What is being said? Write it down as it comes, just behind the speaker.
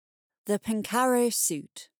The Pencarrow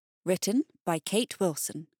Suit, written by Kate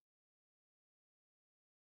Wilson.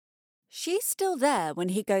 She's still there when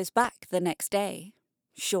he goes back the next day.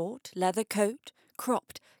 Short leather coat,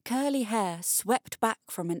 cropped, curly hair swept back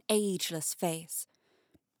from an ageless face.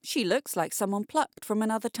 She looks like someone plucked from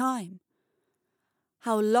another time.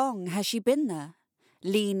 How long has she been there?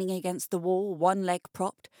 Leaning against the wall, one leg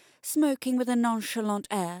propped, smoking with a nonchalant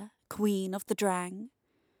air, queen of the drang.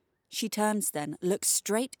 She turns then, looks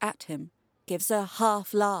straight at him, gives a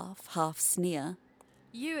half laugh, half sneer.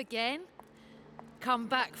 You again? Come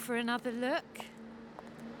back for another look?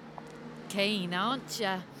 Keen, aren't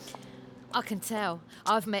you? I can tell.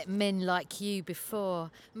 I've met men like you before.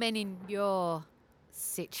 Men in your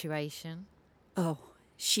situation. Oh,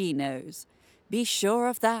 she knows. Be sure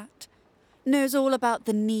of that. Knows all about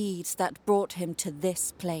the needs that brought him to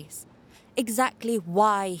this place. Exactly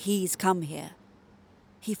why he's come here.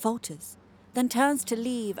 He falters, then turns to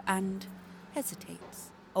leave and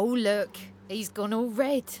hesitates. Oh, look, he's gone all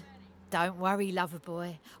red. Don't worry, lover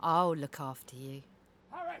boy. I'll look after you.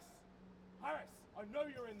 Harris! Harris, I know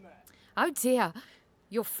you're in there. Oh dear,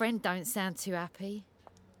 your friend don't sound too happy.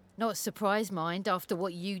 Not surprised, mind, after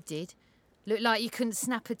what you did. Looked like you couldn't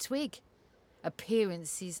snap a twig.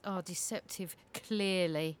 Appearances are deceptive,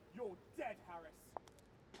 clearly. You're dead, Harris.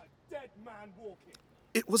 A dead man walking.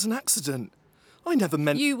 It was an accident. I never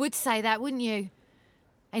meant... You would say that, wouldn't you?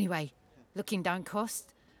 Anyway, looking don't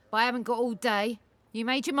cost. But I haven't got all day. You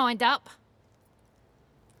made your mind up?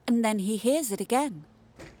 And then he hears it again.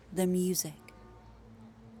 The music.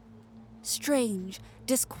 Strange,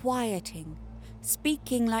 disquieting,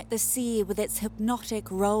 speaking like the sea with its hypnotic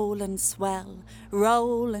roll and swell,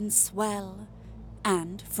 roll and swell.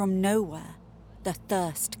 And from nowhere, the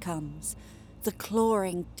thirst comes, the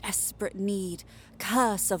clawing, desperate need,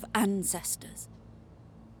 curse of ancestors.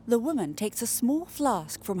 The woman takes a small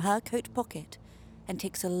flask from her coat pocket and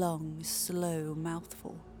takes a long, slow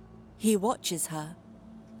mouthful. He watches her,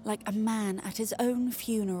 like a man at his own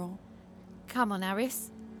funeral. Come on, Harris.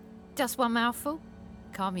 Just one mouthful.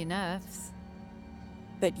 Calm your nerves.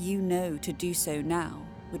 But you know to do so now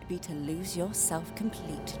would be to lose yourself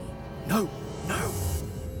completely. No, no.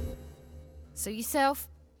 Suit yourself.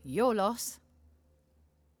 Your loss.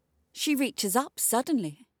 She reaches up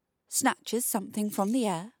suddenly, snatches something from the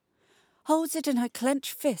air, holds it in her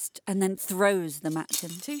clenched fist and then throws them at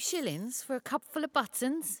him. 2 shillings for a cupful of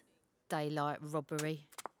buttons? Daylight robbery.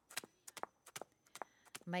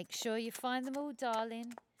 Make sure you find them all,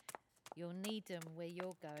 darling. You'll need them where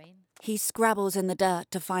you're going. He scrabbles in the dirt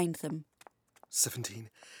to find them. 17,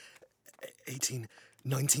 18,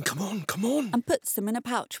 19, come on. And puts them in a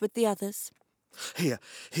pouch with the others. Here,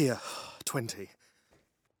 20.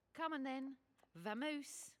 Come on then.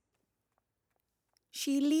 Vamoose.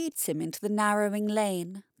 She leads him into the narrowing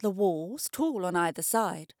lane. The walls, tall on either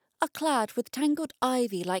side, are clad with tangled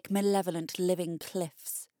ivy like malevolent living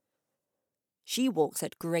cliffs. She walks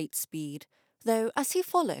at great speed, though as he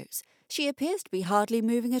follows, she appears to be hardly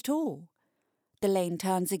moving at all. The lane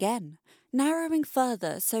turns again, narrowing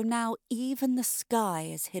further, so now even the sky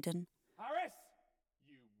is hidden. Harris!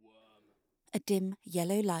 You worm. A dim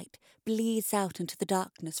yellow light bleeds out into the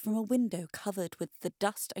darkness from a window covered with the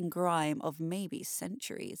dust and grime of maybe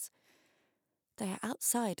centuries. They are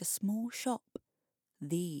outside a small shop.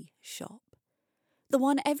 The shop. The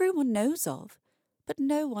one everyone knows of, but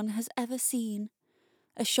no one has ever seen.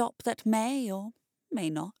 A shop that may or may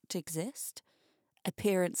not exist.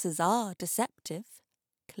 Appearances are deceptive,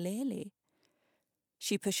 clearly.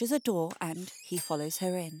 She pushes a door and he follows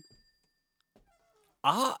her in.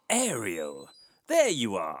 Ah, Ariel, there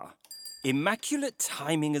you are. Immaculate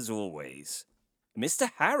timing as always.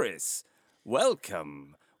 Mr. Harris,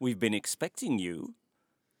 welcome. We've been expecting you.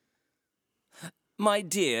 My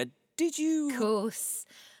dear, did you... Of course.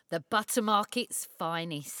 The butter market's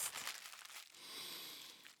finest.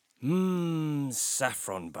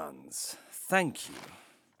 Saffron buns. Thank you.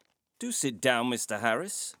 Do sit down, Mr.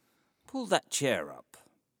 Harris. Pull that chair up.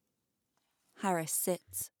 Harris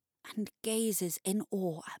sits and gazes in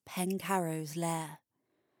awe at Pencarrow's lair.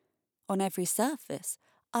 On every surface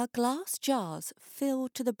are glass jars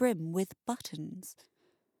filled to the brim with buttons.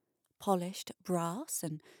 Polished brass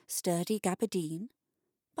and sturdy gabardine,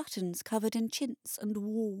 buttons covered in chintz and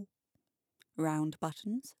wool. Round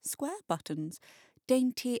buttons, square buttons,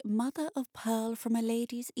 dainty mother-of-pearl from a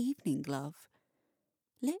lady's evening glove.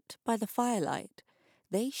 Lit by the firelight,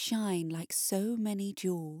 they shine like so many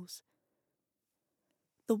jewels.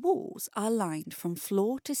 The walls are lined from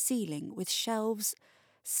floor to ceiling with shelves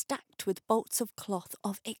stacked with bolts of cloth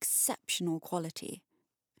of exceptional quality.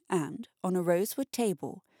 And on a rosewood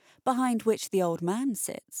table, behind which the old man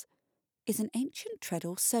sits, is an ancient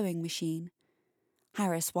treadle sewing machine.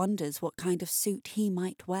 Harris wonders what kind of suit he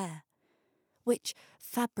might wear, which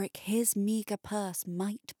fabric his meagre purse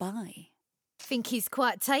might buy. Think he's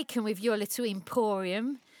quite taken with your little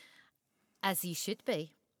emporium, as he should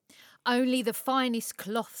be. Only the finest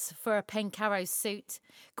cloths for a Pencarrow suit.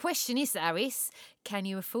 Question is, Harris, can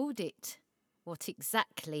you afford it? What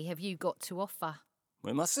exactly have you got to offer?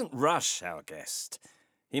 We mustn't rush our guest.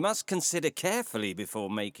 He must consider carefully before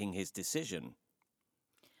making his decision.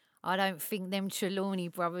 I don't think them Trelawney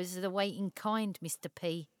brothers are the waiting kind, Mr.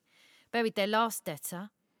 P. Buried their last debtor,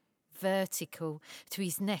 vertical, to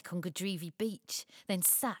his neck on Gadrevi Beach, then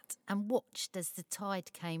sat and watched as the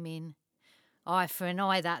tide came in. Eye for an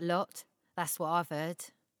eye, that lot. That's what I've heard.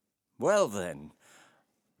 Well then,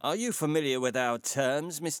 are you familiar with our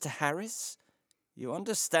terms, Mr. Harris? You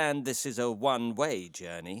understand this is a one-way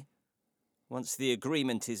journey. Once the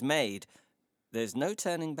agreement is made, there's no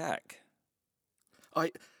turning back.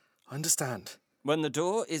 I understand. When the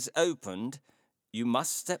door is opened, you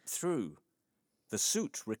must step through. The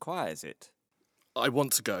suit requires it. I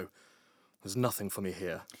want to go. There's nothing for me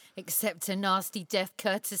here. Except a nasty death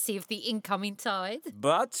courtesy of the incoming tide.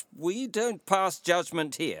 But we don't pass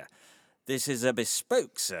judgment here. This is a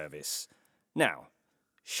bespoke service. Now,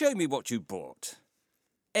 show me what you bought.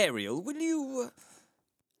 Ariel, will you...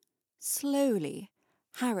 Slowly,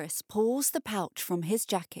 Harris pulls the pouch from his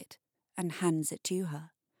jacket and hands it to her.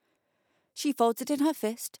 She folds it in her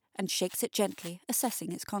fist and shakes it gently,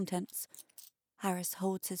 assessing its contents. Harris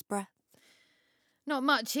holds his breath. Not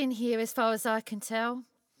much in here as far as I can tell.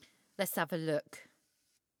 Let's have a look.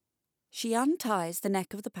 She unties the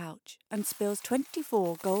neck of the pouch and spills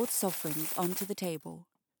 24 gold sovereigns onto the table.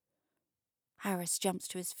 Harris jumps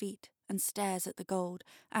to his feet and stares at the gold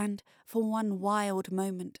and, for one wild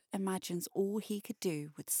moment, imagines all he could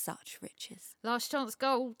do with such riches. Last chance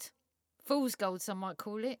gold. Fool's gold, some might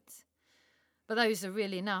call it. But those are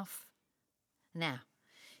real enough. Now,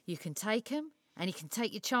 you can take 'em, and you can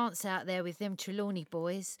take your chance out there with them Trelawney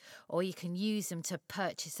boys, or you can use them to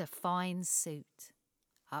purchase a fine suit.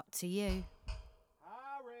 Up to you.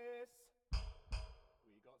 Harris,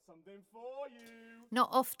 we got something for you. Not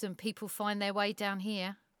often people find their way down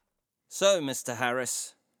here. So, Mr.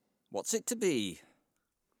 Harris, what's it to be?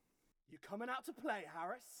 You coming out to play,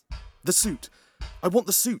 Harris? The suit. I want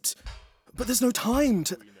the suit. But there's no time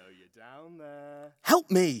to... We know you're down there. Help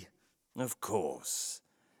me! Of course.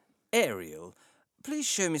 Ariel, please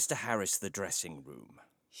show Mr. Harris the dressing room.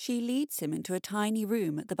 She leads him into a tiny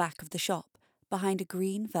room at the back of the shop, behind a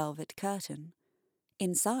green velvet curtain.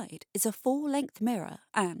 Inside is a full-length mirror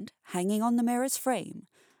and, hanging on the mirror's frame,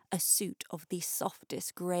 a suit of the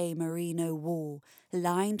softest grey merino wool,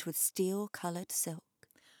 lined with steel-coloured silk.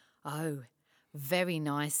 Oh, very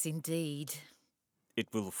nice indeed. It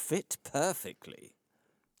will fit perfectly.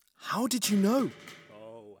 How did you know?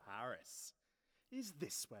 Oh, Harris, is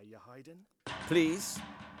this where you're hiding? Please,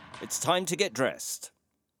 it's time to get dressed.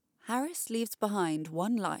 Harris leaves behind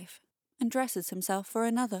one life and dresses himself for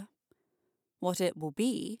another. What it will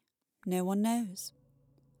be, no one knows.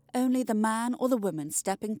 Only the man or the woman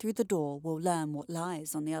stepping through the door will learn what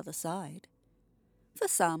lies on the other side. For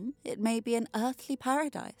some, it may be an earthly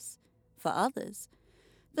paradise. For others,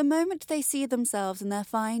 the moment they see themselves in their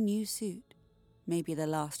fine new suit may be the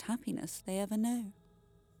last happiness they ever know.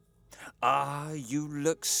 Ah, you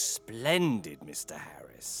look splendid, Mr.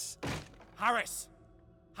 Harris. Harris!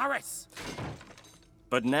 Harris!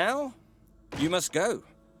 But now, you must go.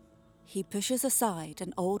 He pushes aside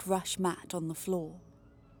an old rush mat on the floor.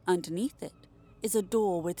 Underneath it is a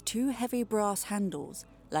door with 2 heavy brass handles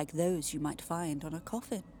like those you might find on a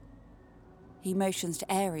coffin. He motions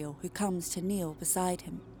to Ariel, who comes to kneel beside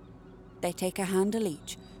him. They take a handle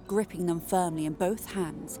each, gripping them firmly in both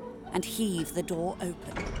hands, and heave the door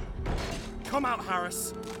open. Come out,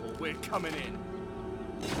 Harris, or we're coming in.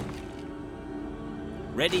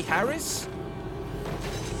 Ready, Harris?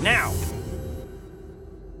 Now!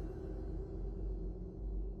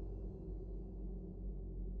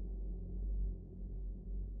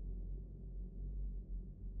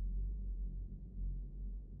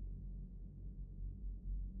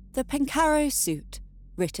 The Pencarrow Suit,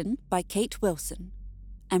 written by Kate Wilson,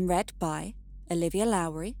 and read by Olivia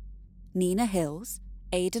Lowry, Nina Hills,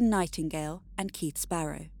 Aidan Nightingale and Keith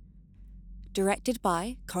Sparrow. Directed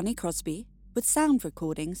by Connie Crosby, with sound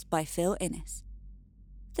recordings by Phil Innes.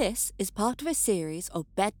 This is part of a series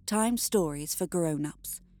of bedtime stories for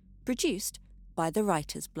grown-ups, produced by the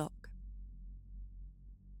Writer's Block.